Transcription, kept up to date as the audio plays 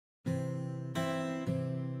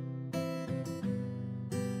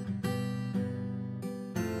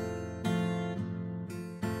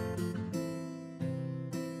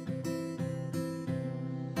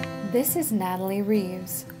This is Natalie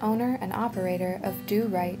Reeves, owner and operator of Do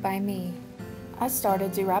Right By Me. I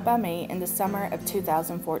started Do Right By Me in the summer of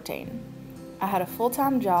 2014. I had a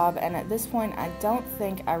full-time job, and at this point I don't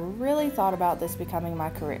think I really thought about this becoming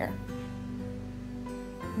my career.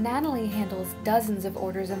 Natalie handles dozens of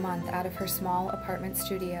orders a month out of her small apartment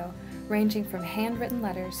studio, ranging from handwritten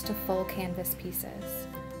letters to full canvas pieces.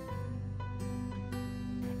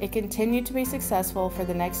 It continued to be successful for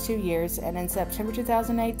the next 2 years, and in September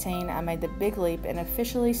 2018 I made the big leap and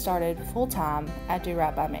officially started full-time at Do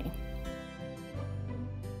Right By Me.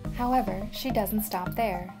 However, she doesn't stop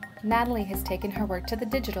there. Natalie has taken her work to the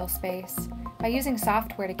digital space. By using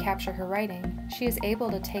software to capture her writing, she is able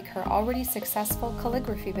to take her already successful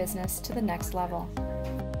calligraphy business to the next level.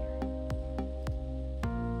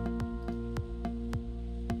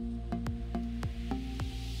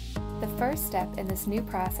 The first step in this new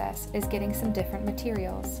process is getting some different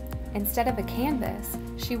materials. Instead of a canvas,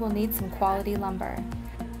 she will need some quality lumber.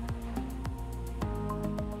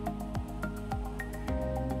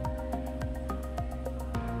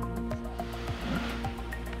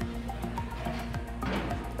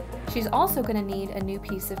 She's also going to need a new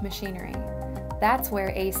piece of machinery. That's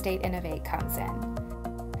where ASTATE Innovate comes in.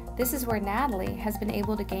 This is where Natalie has been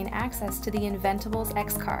able to gain access to the Inventables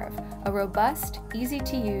X-Carve, a robust,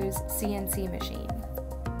 easy-to-use CNC machine.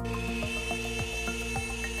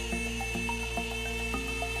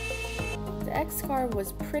 The X-Carve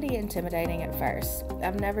was pretty intimidating at first.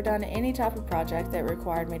 I've never done any type of project that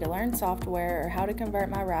required me to learn software or how to convert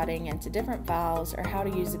my writing into different files or how to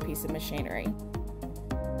use a piece of machinery.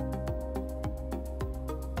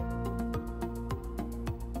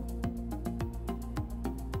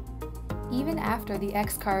 Even after the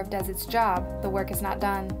X-Carve does its job, the work is not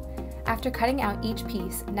done. After cutting out each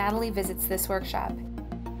piece, Natalie visits this workshop.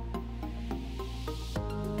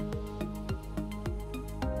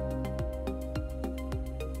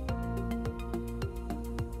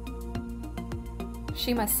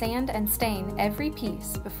 She must sand and stain every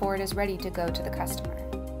piece before it is ready to go to the customer.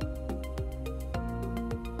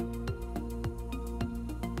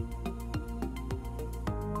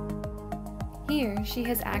 Here, she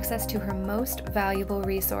has access to her most valuable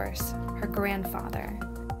resource, her grandfather.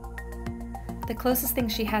 The closest thing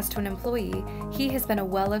she has to an employee, he has been a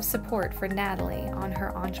well of support for Natalie on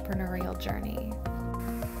her entrepreneurial journey.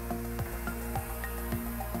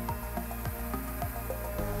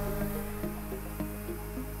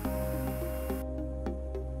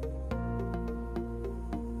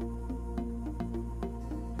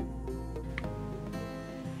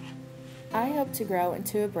 I hope to grow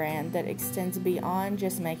into a brand that extends beyond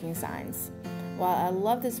just making signs. While I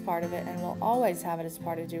love this part of it and will always have it as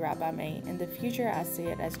part of Do Right By Me, in the future I see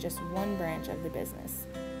it as just one branch of the business.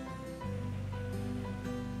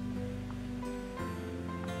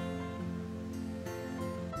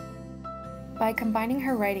 By combining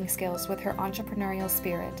her writing skills with her entrepreneurial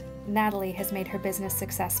spirit, Natalie has made her business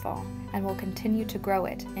successful and will continue to grow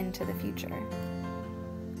it into the future.